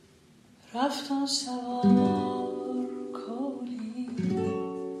رفتن سوار کولی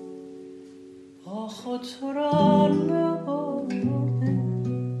با خود تو را نبرده،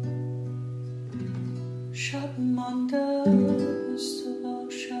 شب مانده است و با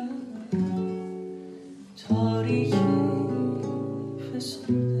شب تاریکی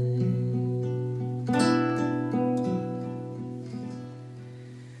فسرده.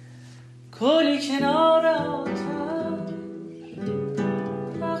 کولی کنار آتش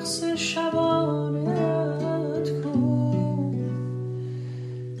رقص شبانت کو،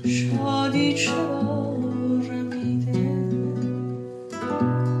 شادی چرا رمیده،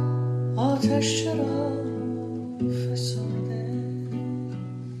 آتش چرا فسرده.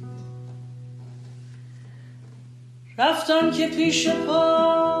 رفتن که پیش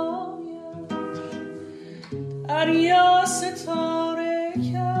پایش دریا ستاره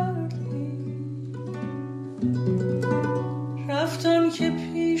کردی، رفتن که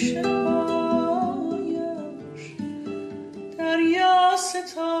پیش پایش دریا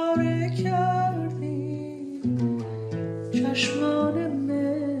ستاره کردی، چشمان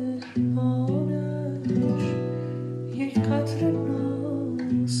مهربانش یک قطره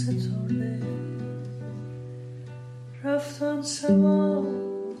ناسترده. رفتن سوار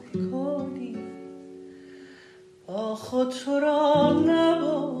کولی با خود تو را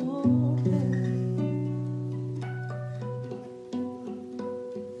نبرده.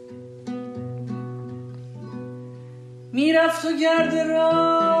 میرفت و گرد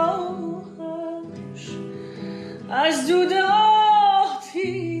راهش از دود آه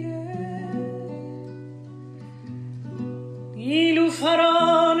تیره،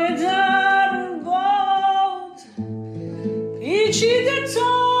 نیلوفران در باد پیچیده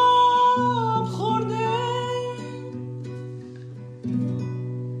تاب خورده.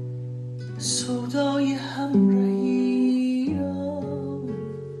 سودای همراهی را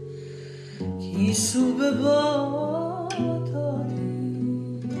گیسو به باد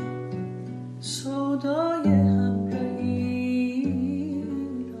دادی، سودای همراهی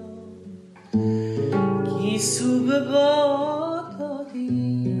را گیسو به باد